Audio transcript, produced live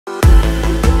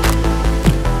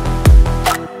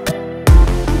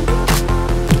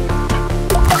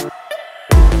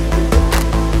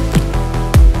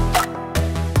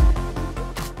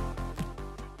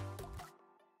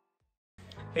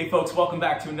folks, welcome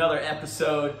back to another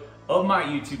episode of my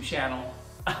YouTube channel.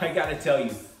 I gotta tell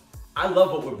you, I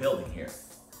love what we're building here.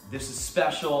 This is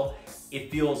special. It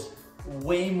feels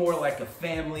way more like a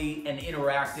family and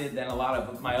interactive than a lot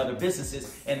of my other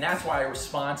businesses, and that's why I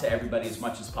respond to everybody as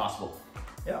much as possible.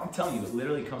 Yeah, I'm telling you, it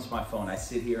literally comes to my phone. I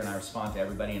sit here and I respond to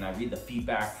everybody and I read the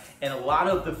feedback, and a lot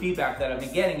of the feedback that I've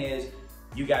been getting is,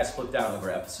 you guys flipped out over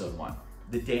episode 1,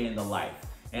 the day in the life.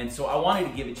 And so I wanted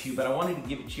to give it to you, but I wanted to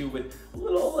give it to you with a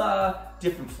little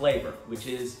different flavor, which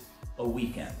is a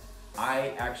weekend. I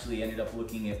actually ended up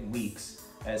looking at weeks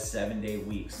as 7-day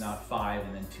weeks, not 5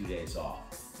 and then 2 days off.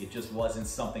 It just wasn't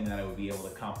something that I would be able to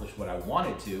accomplish what I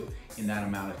wanted to in that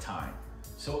amount of time.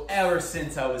 So ever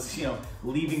since I was,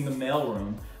 leaving the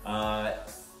mailroom, I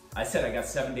said I got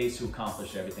 7 days to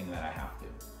accomplish everything that I have to.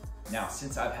 Now,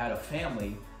 since I've had a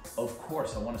family, of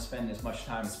course, I want to spend as much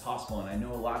time as possible, and I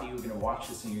know a lot of you are going to watch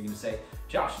this and you're going to say,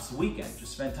 Josh, it's a weekend,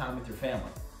 just spend time with your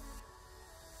family.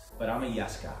 But I'm a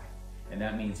yes guy, and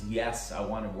that means yes, I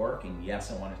want to work, and yes,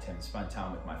 I want to spend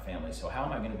time with my family. So how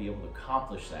am I going to be able to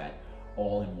accomplish that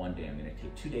all in one day? I'm going to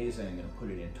take 2 days and I'm going to put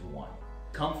it into one.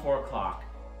 Come 4 o'clock,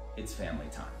 it's family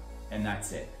time, and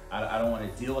that's it. I don't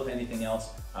want to deal with anything else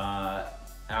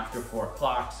after 4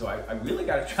 o'clock, so I really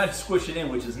got to try to squish it in,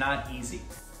 which is not easy.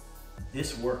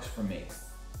 This works for me,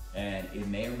 and it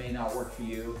may or may not work for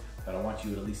you, but I want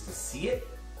you at least to see it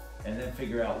and then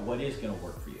figure out what is going to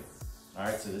work for you. All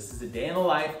right, so this is a day in the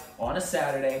life on a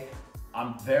Saturday.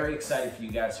 I'm very excited for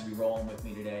you guys to be rolling with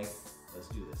me today. Let's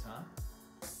do this, huh?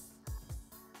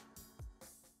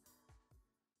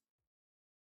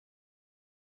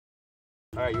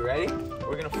 All right, you ready?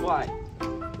 We're gonna fly.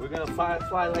 We're gonna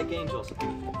fly like angels.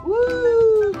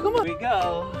 Woo! Come on. Here we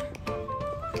go.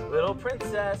 Little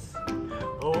princess.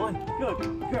 Oh, one good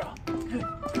girl. Good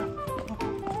girl.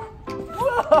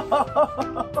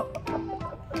 Whoa!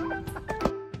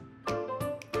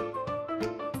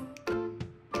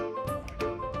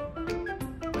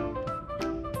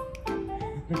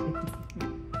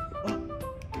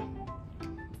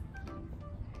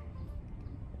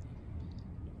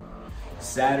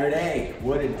 Saturday,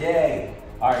 what a day.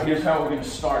 All right, here's how we're gonna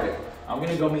start it. I'm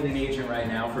gonna go meet an agent right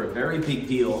now for a very big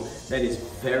deal that is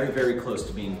very, very close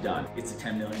to being done. It's a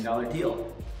 $10 million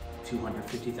deal,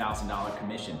 $250,000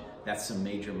 commission. That's some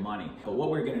major money. But what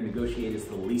we're gonna negotiate is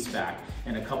the lease back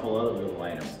and a couple other little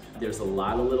items. There's a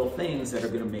lot of little things that are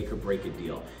gonna make or break a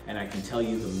deal. And I can tell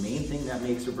you the main thing that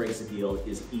makes or breaks a deal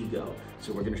is ego.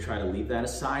 So we're gonna try to leave that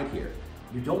aside here.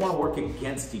 You don't wanna work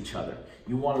against each other.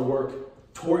 You wanna work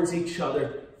towards each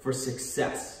other for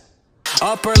success.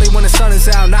 Up early when the sun is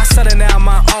out, not setting out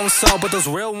my own soul, but those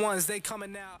real ones, they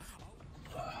coming out.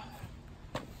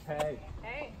 Hey.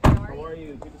 Hey, How are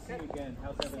you? Good to see you again.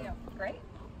 How's everything? Great.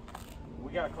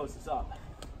 We gotta close this up.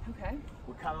 Okay.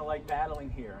 We're kind of like battling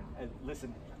here. And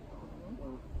listen,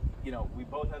 we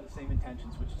both have the same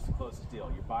intentions, which is to close this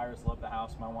deal. Your buyers love the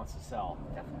house, mine wants to sell.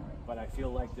 Definitely. But I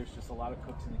feel like there's just a lot of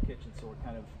cooks in the kitchen, so we're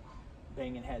kind of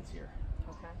banging heads here.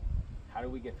 Okay. How do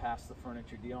we get past the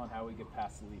furniture deal, and how do we get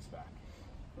past the lease back?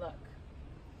 Look,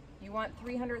 you want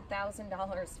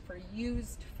 $300,000 for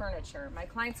used furniture. My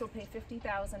clients will pay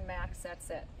 $50,000 max, that's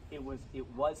it. It was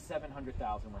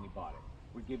 $700,000 when you bought it.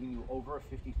 We're giving you over a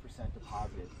 50%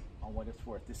 deposit on what it's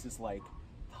worth. This is like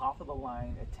top of the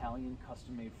line Italian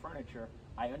custom made furniture.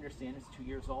 I understand it's 2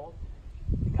 years old.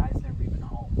 The guy's never even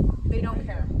home. They don't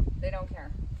care. They don't care.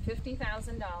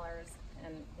 $50,000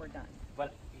 and we're done.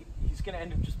 But he's going to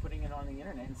end up just putting it on the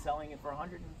internet and selling it for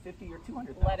 $150,000 or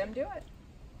 $200,000. Let him do it.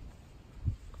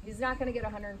 He's not going to get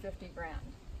 150 grand.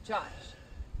 Josh,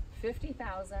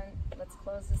 50,000. Let's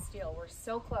close this deal. We're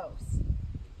so close.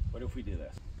 What if we do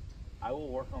this? I will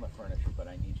work on the furniture, but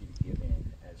I need you to give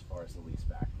in as far as the lease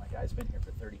back. My guy's been here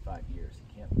for 35 years.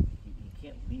 He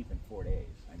can't leave in 4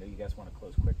 days. I know you guys want to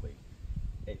close quickly.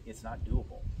 It's not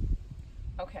doable.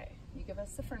 Okay, you give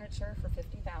us the furniture for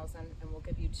 50,000 and we'll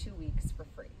give you 2 weeks for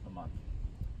free. A month.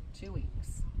 2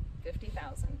 weeks,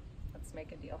 50,000. Let's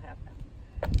make a deal happen.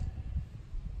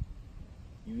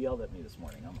 You yelled at me this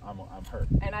morning. I'm hurt.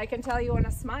 And I can tell you in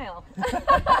a smile.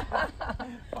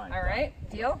 Fine. All right,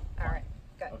 deal? Fine. All right,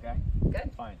 good. Okay?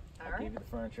 Good. Fine. All I right. gave you the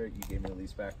furniture. You gave me the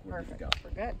lease back. We're good to go.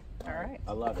 We're good. All right.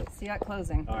 I love it. See you at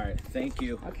closing. All right. Thank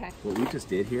you. Okay. What we just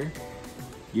did here,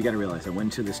 you got to realize I went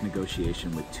into this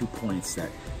negotiation with 2 points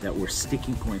that were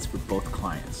sticking points for both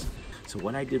clients. So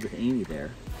what I did with Amy there,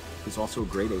 who's also a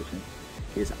great agent,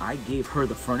 is I gave her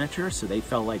the furniture so they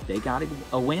felt like they got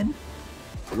a win,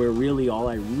 where really all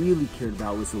I really cared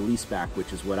about was the lease back,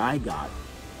 which is what I got,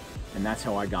 and that's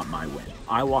how I got my win.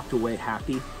 I walked away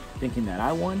happy thinking that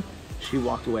I won, She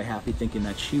walked away happy thinking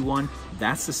that she won.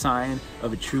 That's the sign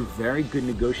of a true, very good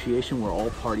negotiation where all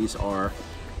parties are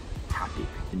happy.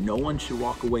 And no one should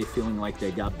walk away feeling like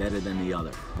they got better than the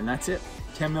other. And that's it.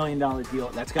 $10 million deal.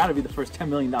 That's got to be the first $10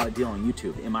 million deal on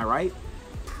YouTube. Am I right?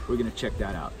 We're going to check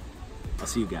that out. I'll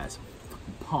see you guys.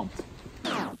 I'm pumped.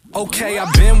 Okay,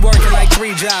 I've been working like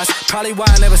 3 jobs. Probably why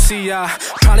I never see ya.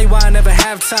 Probably why I never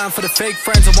have time for the fake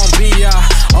friends that won't be ya.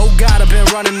 Oh God, I've been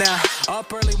running now.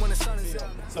 Up early when the sun is out.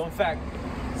 So in fact,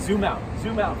 zoom out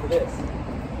for this.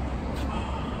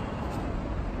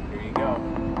 Here you go.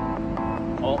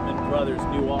 Altman Brothers'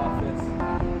 new office.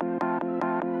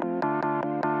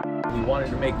 We wanted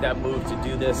to make that move to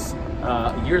do this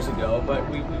years ago, but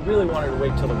we really wanted to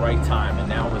wait till the right time, and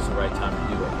now was the right time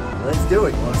to do it. Let's do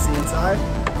it. You want to see inside?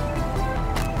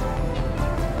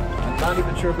 I'm not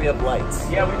even sure if we have lights.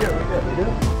 Yeah, we do.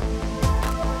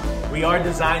 We are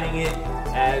designing it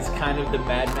as kind of the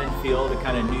Mad Men feel, the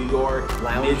kind of New York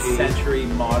mid-century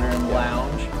modern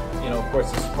lounge. You know, of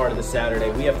course, this is part of the Saturday.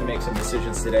 We have to make some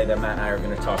decisions today that Matt and I are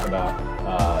going to talk about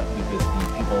because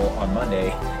the people on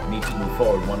Monday need to move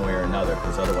forward one way or another,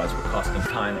 because otherwise we're costing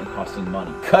time and costing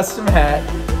money. Custom hat,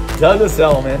 Douglas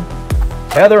Elliman,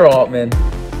 Heather Altman,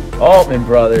 Altman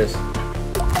Brothers.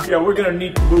 Yeah, we're going to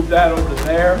need to move that over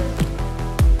there.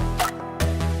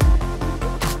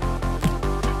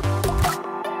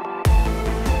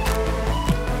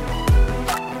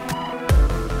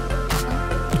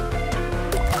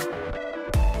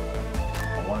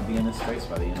 In this space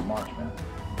by the end of March, man.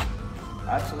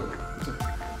 Absolutely. It's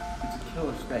a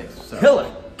killer space.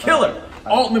 So. Killer!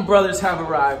 Altman Brothers have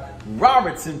arrived.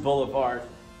 Robertson Boulevard.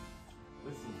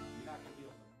 Listen, you're not gonna be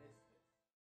able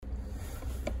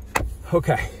to miss it.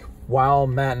 Okay, while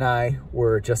Matt and I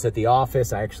were just at the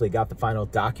office, I actually got the final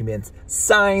documents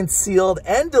signed, sealed,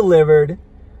 and delivered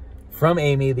from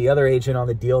Amy, the other agent on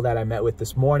the deal that I met with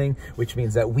this morning, which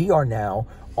means that we are now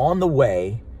on the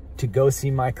way to go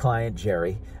see my client,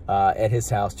 Jerry, at his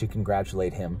house to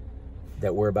congratulate him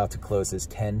that we're about to close his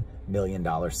 $10 million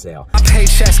sale. My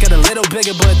paychecks get a little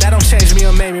bigger, but that don't change me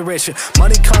or make me richer.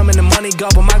 Money come and the money go,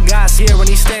 but my guy's here when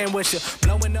he's staying with you.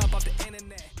 Blowing up off the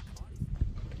internet.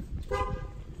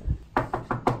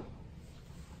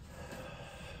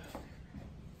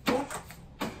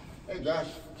 Hey, Josh.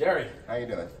 Jerry. How you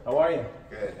doing? How are you?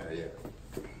 Good. How are you?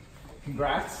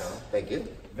 Congrats. Thank you.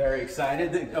 Very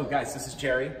excited. Oh, guys, this is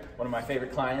Jerry, one of my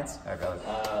favorite clients. Hi, fellas.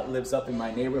 Lives up in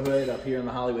my neighborhood up here in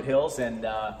the Hollywood Hills, and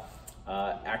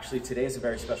actually today is a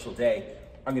very special day.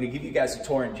 I'm going to give you guys a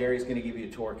tour, and Jerry's going to give you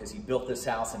a tour because he built this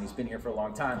house and he's been here for a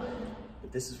long time.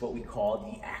 But this is what we call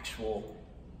the actual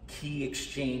key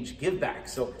exchange give back.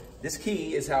 So this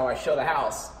key is how I show the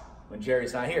house when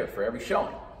Jerry's not here for every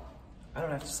showing. I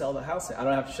don't have to sell the house. I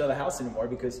don't have to show the house anymore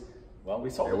because, well, we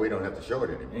sold it. We don't have to show it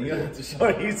anymore. And you don't have to show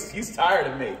it. He's tired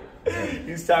of me.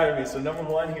 He's tired of me. So number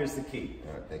one, here's the key.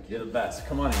 All right, thank you. You're the best.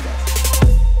 Come on in, guys.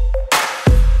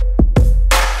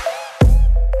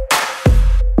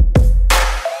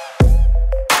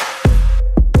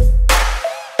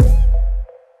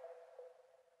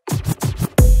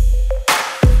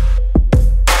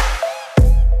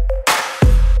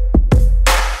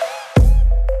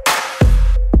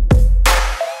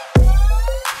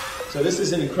 So this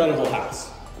is an incredible house.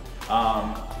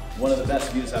 One of the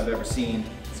best views I've ever seen,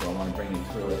 so I want to bring you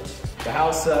through it. The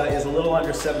house is a little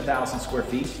under 7,000 square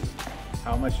feet.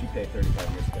 How much did you pay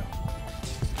 35 years ago?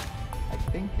 I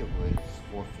think it was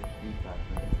 $450,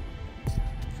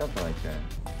 something like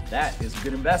that. That is a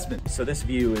good investment. So this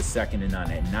view is second to none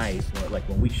at night. Like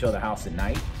when we show the house at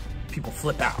night, people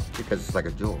flip out. Because it's like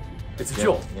a jewel. It's a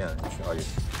jewel. Yeah, you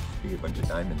see a bunch of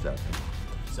diamonds out there.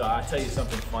 So I'll tell you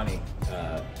something funny,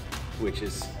 which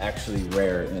is actually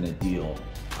rare in a deal.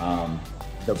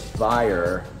 The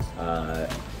buyer,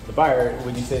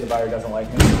 when you say the buyer doesn't like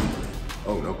me?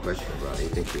 Oh, no question about it. He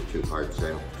thinks you're too hard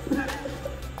sale.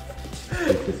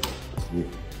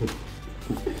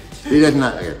 He does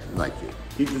not like you.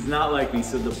 He does not like me.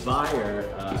 So the buyer,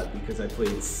 because I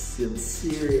played some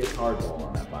serious hardball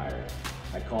on that buyer,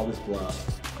 I called his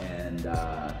bluff, and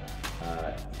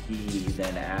he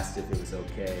then asked if it was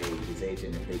okay, his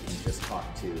agent, if they can just talk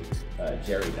to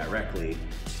Jerry directly,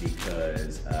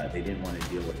 because they didn't want to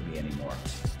deal with me anymore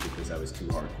because I was too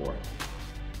hardcore.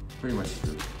 Pretty much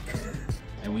true.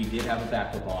 And we did have a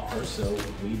backup offer, so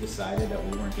we decided that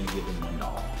we weren't going to give them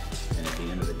 $1. And at the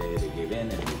end of the day, they gave in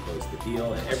and we closed the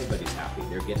deal, and everybody's happy.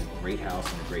 They're getting a great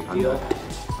house and a great deal.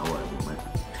 How are you, man?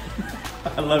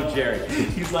 I love Jerry.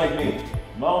 He's like me.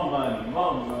 More money,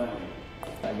 more money.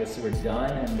 I guess we're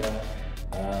done, and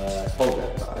Hold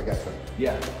that thought, I got some.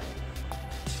 Yeah.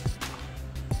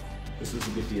 This was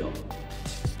a good deal.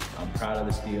 I'm proud of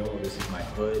this deal. This is my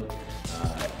hood.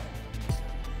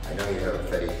 I know you have a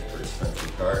fetish for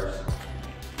expensive cars,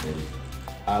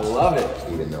 I love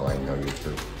it. even though I know you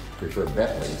prefer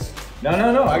Bentleys.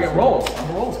 No, I got Rolls. I'm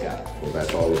a Rolls guy. Well,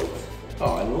 that's all it is.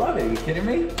 Oh, I love it. Are you kidding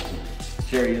me?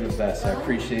 Jerry, you're the best. I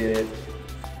appreciate it.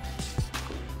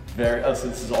 So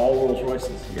this is all Rolls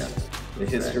Royces? Yeah. The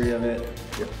history of it?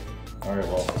 Yep. All right,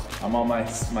 well, I'm on my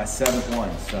 7th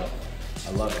one, so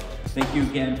I love it. Thank you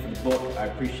again for the book. I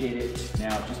appreciate it.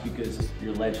 Now, just because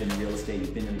you're a legend in real estate,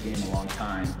 you've been in the game a long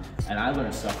time, and I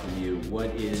learned stuff from you, what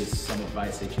is some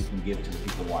advice that you can give to the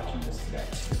people watching this today?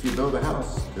 If you build a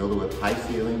house, build it with high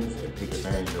ceilings and take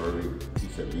advantage of every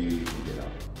piece of beauty you can get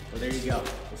out. Well, there you go.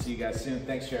 We'll see you guys soon.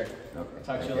 Thanks, Jerry. Okay.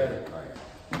 Talk to you later. All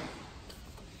right.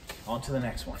 On to the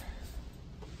next one.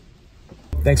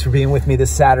 Thanks for being with me this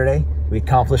Saturday. We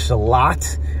accomplished a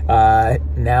lot.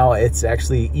 Now it's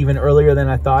actually even earlier than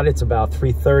I thought. It's about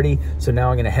 3:30. So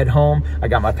now I'm gonna head home. I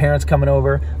got my parents coming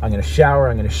over. I'm gonna shower,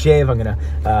 I'm gonna shave, I'm gonna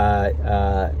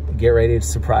get ready to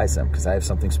surprise them because I have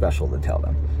something special to tell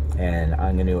them. And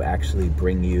I'm gonna actually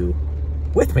bring you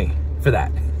with me for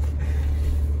that.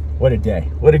 What a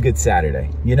day, what a good Saturday.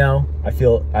 You know, I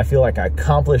feel like I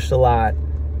accomplished a lot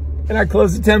and I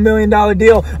closed a $10 million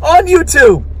deal on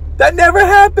YouTube. That never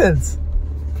happens.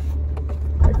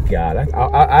 My God,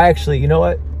 I actually, you know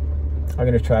what? I'm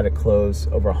gonna try to close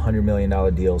over $100 million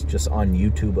deals just on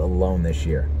YouTube alone this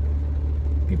year.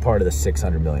 Be part of the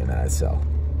 600 million that I sell.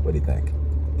 What do you think?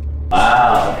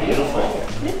 Wow, beautiful.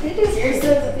 It is. Yours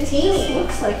teeny.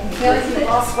 Looks like you feel like you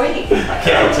lost weight. I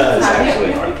can't tell this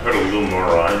actually. I put a little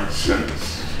more on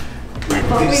since Good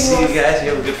to see you guys. You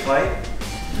have a good flight?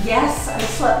 Yes, I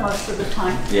slept most of the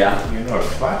time. Yeah. you know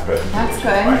it's flatbed. That's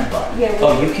good. Yeah.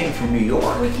 Oh, you came from New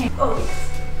York. We came. Oh yes.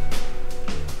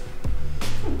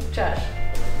 Josh.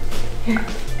 Here.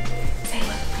 Say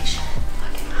look at my shirt.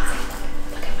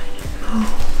 Look at my shirt. Oh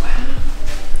wow.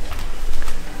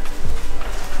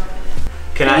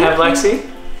 Can I have Lexi?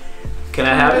 Can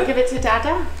I have it? Give it to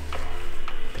Dada.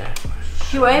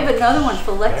 You I have another one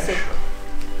for Lexi.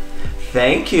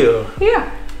 Thank you.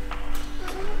 Here.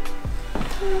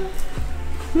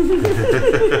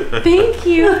 Thank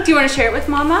you. Do you want to share it with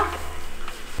Mama?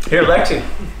 Here, Lexi.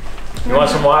 You want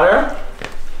some water?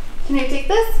 Can I take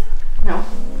this? No.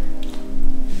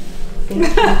 Thank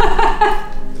you.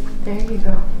 There you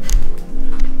go.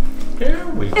 Here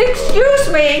we go. Excuse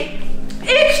me.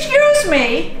 Excuse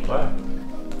me. What?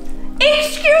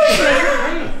 Excuse me.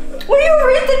 Will you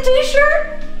read the t-shirt?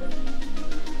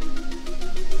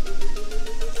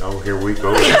 Oh, here we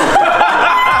go. Oh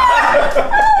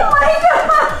my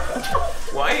God.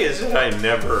 Why is it I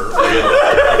never realized?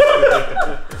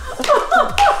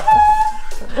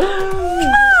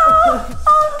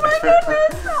 Oh my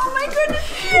goodness. Oh my goodness.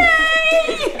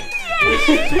 Yay. This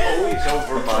is always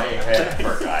over my head,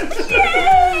 for God's sake.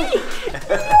 Yay.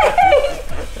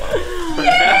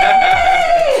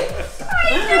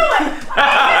 I knew it. I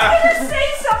was going to say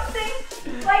something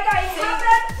like I have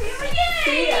that feeling.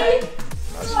 Yay.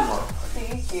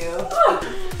 Thank you.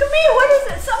 Camille, what is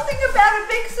it? Something about a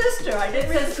big sister. I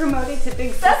didn't. It says promoted to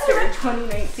Big Sister in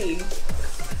 2019.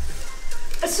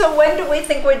 So when do we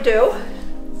think we're due?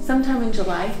 Sometime in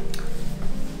July.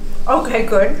 Okay,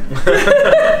 good.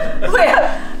 We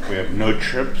have no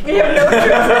trips. We have no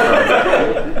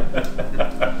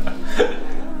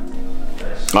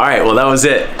trips. All right, well, that was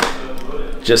it.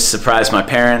 Just surprised my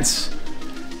parents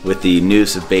with the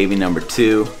news of baby number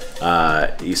 2.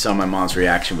 You saw my mom's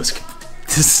reaction was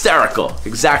hysterical.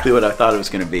 Exactly what I thought it was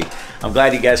gonna be. I'm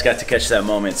glad you guys got to catch that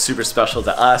moment. Super special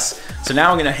to us. So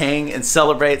now I'm gonna hang and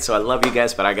celebrate. So I love you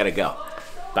guys, but I gotta go.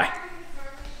 Bye.